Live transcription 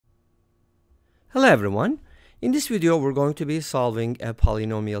Hello everyone. In this video we're going to be solving a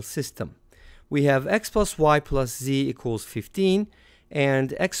polynomial system. We have x plus y plus z equals 15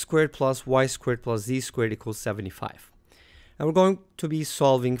 and x squared plus y squared plus z squared equals 75. And we're going to be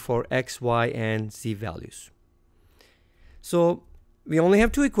solving for x, y, and z values. So we only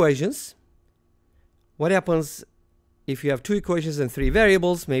have two equations. What happens if you have two equations and three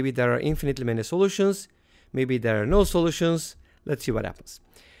variables? Maybe there are infinitely many solutions. Maybe there are no solutions. Let's see what happens.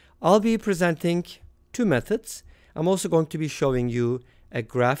 I'll be presenting two methods. I'm also going to be showing you a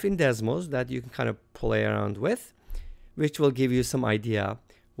graph in Desmos that you can kind of play around with, which will give you some idea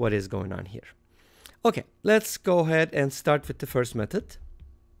what is going on here. Okay, let's go ahead and start with the first method.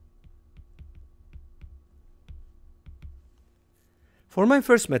 For my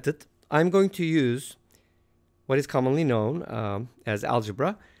first method, I'm going to use what is commonly known as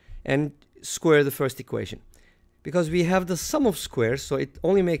algebra and square the first equation. Because we have the sum of squares, so it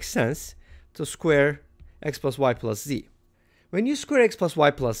only makes sense to square x plus y plus z. When you square x plus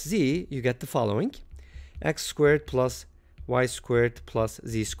y plus z, you get the following: x squared plus y squared plus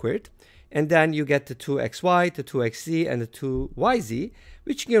z squared. And then you get the 2xy, the 2xz, and the 2yz,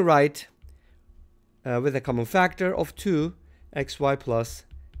 which you can write with a common factor of 2xy plus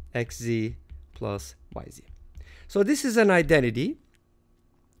xz plus yz. So this is an identity.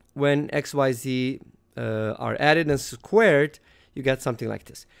 When x, y, z are added and squared, you get something like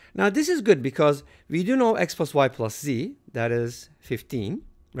this. Now this is good because we do know x plus y plus z, that is 15,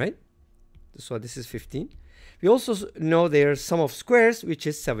 right? So this is 15. We also know their sum of squares, which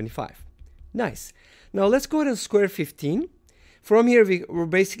is 75. Nice. Now let's go ahead and square 15. From here we're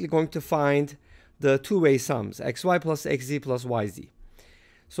basically going to find the two-way sums, xy plus xz plus yz.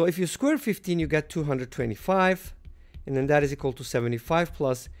 So if you square 15, you get 225, and then that is equal to 75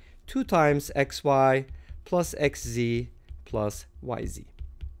 plus 2 times xy plus xz plus yz.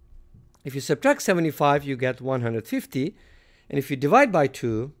 If you subtract 75, you get 150. And if you divide by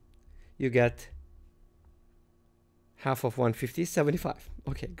 2, you get half of 150, 75.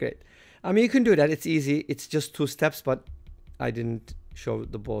 Okay, great. I mean, you can do that. It's easy. It's just 2 steps, but I didn't show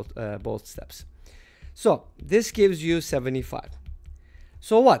the both steps. So this gives you 75.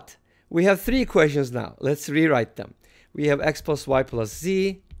 So what? We have 3 equations now. Let's rewrite them. We have x plus y plus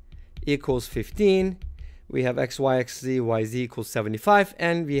z equals 15. We have x, y, x, z, y, z equals 75.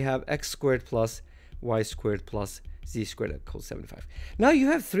 And we have x squared plus y squared plus z squared equals 75. Now you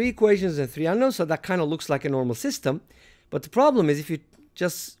have 3 equations and 3 unknowns, so that kind of looks like a normal system. But the problem is if you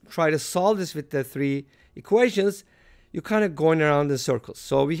just try to solve this with the 3 equations, you're kind of going around in circles.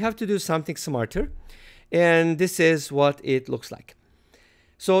 So we have to do something smarter. And this is what it looks like.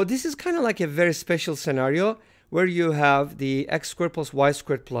 So this is kind of like a very special scenario where you have the x squared plus y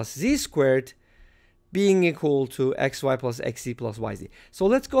squared plus z squared being equal to xy plus xz plus yz. So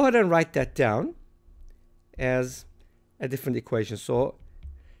let's go ahead and write that down as a different equation. So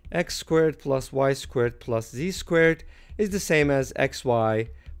x squared plus y squared plus z squared is the same as xy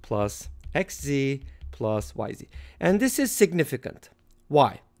plus xz plus yz. And this is significant.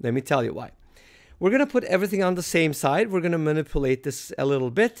 Why? Let me tell you why. We're going to put everything on the same side. We're going to manipulate this a little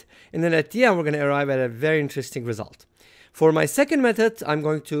bit. And then at the end, we're going to arrive at a very interesting result. For my second method, I'm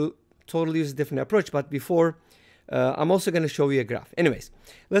going to totally use a different approach. But before, I'm also going to show you a graph. Anyways,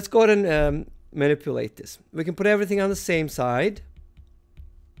 let's go ahead and manipulate this. We can put everything on the same side.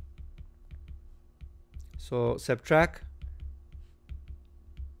 So subtract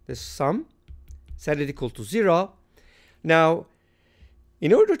this sum, set it equal to 0. Now,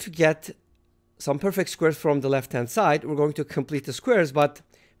 in order to get some perfect squares from the left-hand side, we're going to complete the squares, but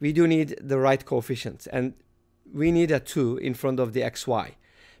we do need the right coefficients. And we need a 2 in front of the xy.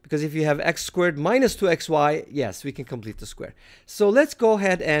 Because if you have x squared minus 2xy, yes, we can complete the square. So let's go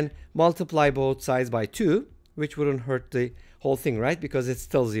ahead and multiply both sides by 2, which wouldn't hurt the whole thing, right? Because it's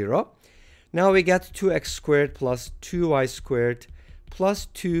still 0. Now we get 2x squared plus 2y squared plus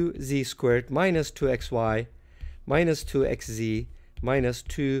 2z squared minus 2xy minus 2xz minus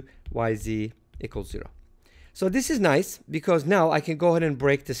 2yz equals 0. So this is nice because now I can go ahead and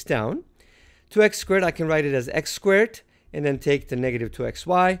break this down. 2x squared, I can write it as x squared and then take the negative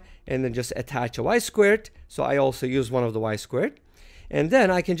 2xy and then just attach a y squared. So I also use one of the y squared. And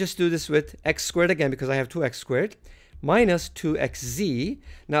then I can just do this with x squared again because I have 2x squared minus 2xz.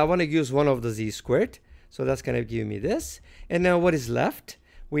 Now I want to use one of the z squared. So that's going to give me this. And now what is left?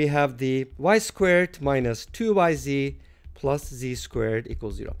 We have the y squared minus 2yz plus z squared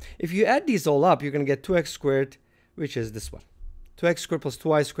equals 0. If you add these all up, you're going to get 2x squared, which is this one. 2x squared plus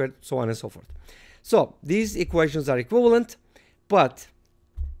 2y squared, so on and so forth. So these equations are equivalent, but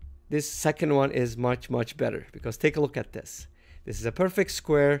this second one is much, much better because take a look at this. This is a perfect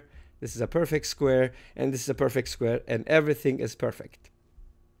square. This is a perfect square, and this is a perfect square, and everything is perfect.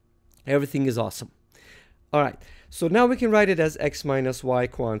 Everything is awesome. All right, so now we can write it as x minus y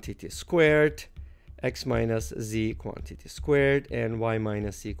quantity squared, x minus z quantity squared, and y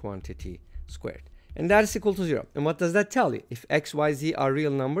minus z quantity squared. And that is equal to 0. And what does that tell you? If x, y, z are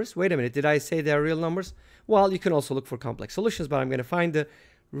real numbers, wait a minute, did I say they are real numbers? Well, you can also look for complex solutions, but I'm going to find the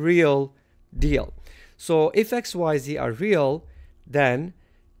real deal. So if x, y, z are real, then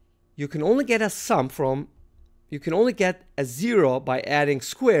you can only get a sum from, you can only get a 0 by adding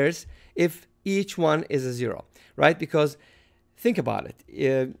squares if each one is a 0, right? Because think about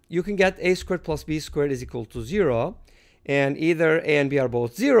it. You can get a squared plus b squared is equal to 0, and either a and b are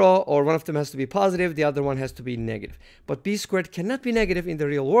both 0, or one of them has to be positive, the other one has to be negative. But b squared cannot be negative in the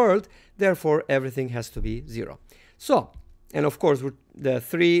real world, therefore everything has to be 0. So, and of course, the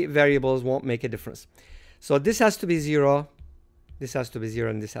 3 variables won't make a difference. So this has to be 0, this has to be 0,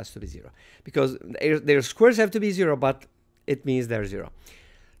 and this has to be 0. Because their squares have to be 0, but it means they're 0.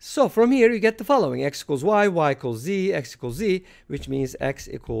 So from here, you get the following. X equals y, y equals z, x equals z, which means x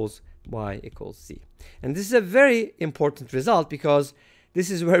equals y equals z. And this is a very important result because this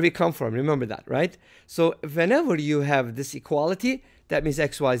is where we come from. Remember that, right? So whenever you have this equality, that means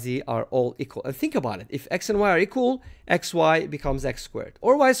x, y, z are all equal. And think about it. If x and y are equal, x, y becomes x squared,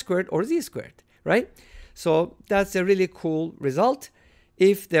 or y squared, or z squared, right? So that's a really cool result.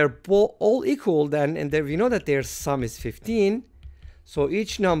 If they're all equal, then, and then we know that their sum is 15, so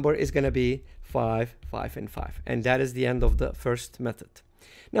each number is going to be 5, 5, and 5. And that is the end of the first method.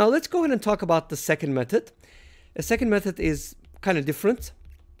 Now let's go ahead and talk about the second method. The second method is kind of different.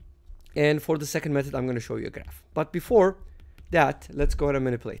 And for the second method, I'm going to show you a graph. But before that, let's go ahead and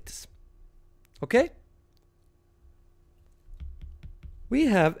manipulate this. Okay? We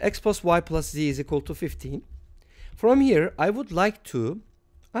have x plus y plus z is equal to 15. From here, I would like to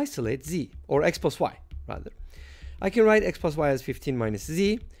isolate z, or x plus y, rather. I can write x plus y as 15 minus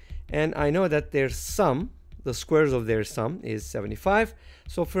z, and I know that their sum, the squares of their sum, is 75.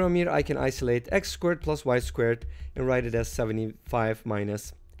 So from here, I can isolate x squared plus y squared and write it as 75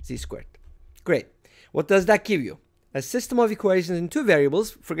 minus z squared. Great. What does that give you? A system of equations in 2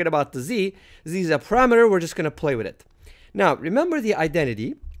 variables. Forget about the z. Z is a parameter. We're just going to play with it. Now, remember the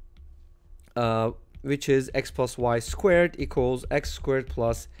identity, which is x plus y squared equals x squared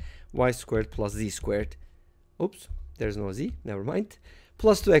plus y squared plus z squared. Oops, there's no z, never mind.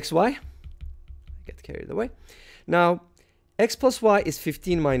 Plus 2xy, get carried away. Now, x plus y is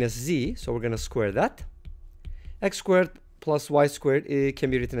 15 minus z, so we're going to square that. X squared plus y squared, it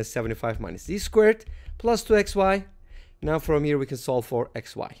can be written as 75 minus z squared, plus 2xy. Now from here we can solve for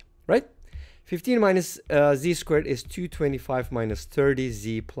xy, right? 15 minus z squared is 225 minus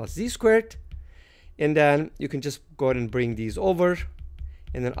 30z plus z squared. And then you can just go ahead and bring these over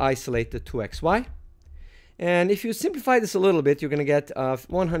and then isolate the 2xy. And if you simplify this a little bit, you're going to get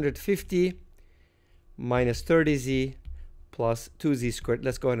 150 minus 30z plus 2z squared.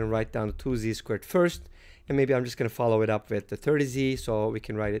 Let's go ahead and write down the 2z squared first. And maybe I'm just going to follow it up with the 30z so we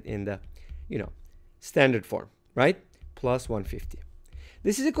can write it in the, standard form, right? Plus 150.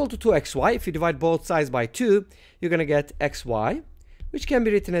 This is equal to 2xy. If you divide both sides by 2, you're going to get xy, which can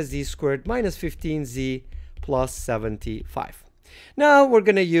be written as z squared minus 15z plus 75. Now we're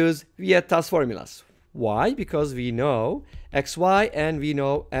going to use Vieta's formulas. Why? Because we know xy and we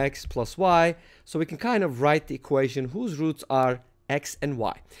know x plus y, so we can kind of write the equation whose roots are x and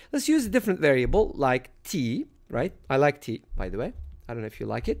y. Let's use a different variable like t, right? I like t, by the way. I don't know if you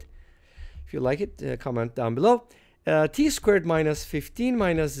like it. If you like it, comment down below. T squared minus 15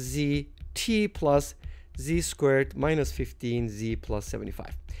 minus z t plus z squared minus 15z plus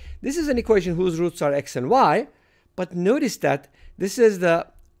 75. This is an equation whose roots are x and y, but notice that this is the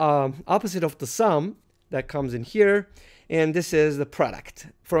opposite of the sum that comes in here, and this is the product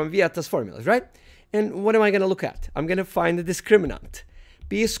from Vieta's formulas, right? And what am I going to look at? I'm going to find the discriminant,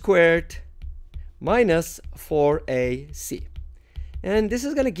 b squared minus 4ac. And this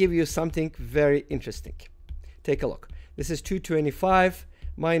is going to give you something very interesting. Take a look. This is 225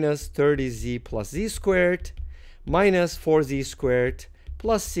 minus 30z plus z squared minus 4z squared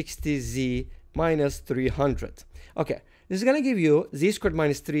plus 60z minus 300. Okay, this is going to give you z squared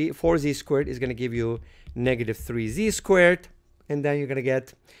minus 4z squared is going to give you negative 3z squared. And then you're going to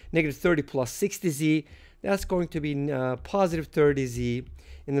get negative 30 plus 60z. That's going to be positive 30z.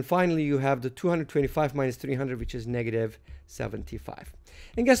 And then finally, you have the 225 minus 300, which is negative 75.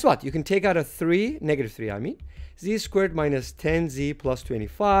 And guess what? You can take out a 3, negative 3, I mean. Z squared minus 10z plus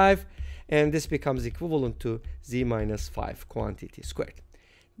 25. And this becomes equivalent to z minus 5 quantity squared.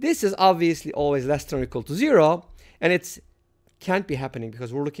 This is obviously always less than or equal to 0. And it's can't be happening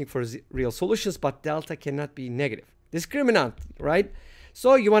because we're looking for real solutions, but delta cannot be negative. Discriminant, right?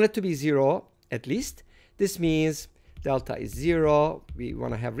 So you want it to be 0 at least. This means delta is 0. We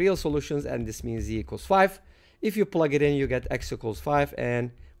want to have real solutions, and this means z equals 5. If you plug it in, you get x equals 5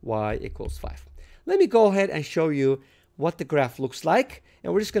 and y equals 5. Let me go ahead and show you what the graph looks like,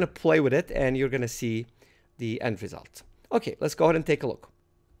 and we're just going to play with it, and you're going to see the end result. Okay, let's go ahead and take a look.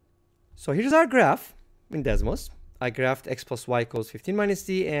 So here's our graph in Desmos. I graphed x plus y equals 15 minus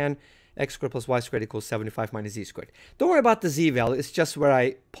z and x squared plus y squared equals 75 minus z squared. Don't worry about the z value. It's just where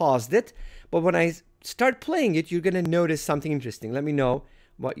I paused it. But when I start playing it, you're going to notice something interesting. Let me know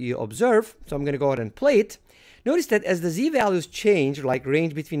what you observe. So I'm going to go ahead and play it. Notice that as the z values change, like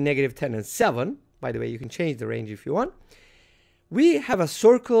range between -10 and 7, by the way, you can change the range if you want, we have a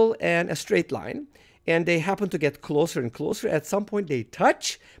circle and a straight line, and they happen to get closer and closer. At some point they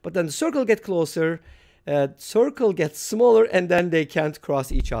touch, but then the circle gets closer, circle gets smaller, and then they can't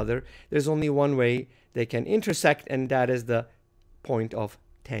cross each other. There's only one way they can intersect, and that is the point of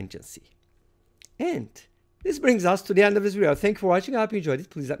tangency. And this brings us to the end of this video. Thank you for watching. I hope you enjoyed it.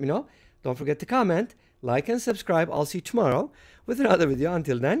 Please let me know. Don't forget to comment, like, and subscribe. I'll see you tomorrow with another video.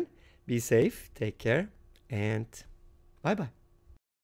 Until then, be safe, take care, and bye-bye.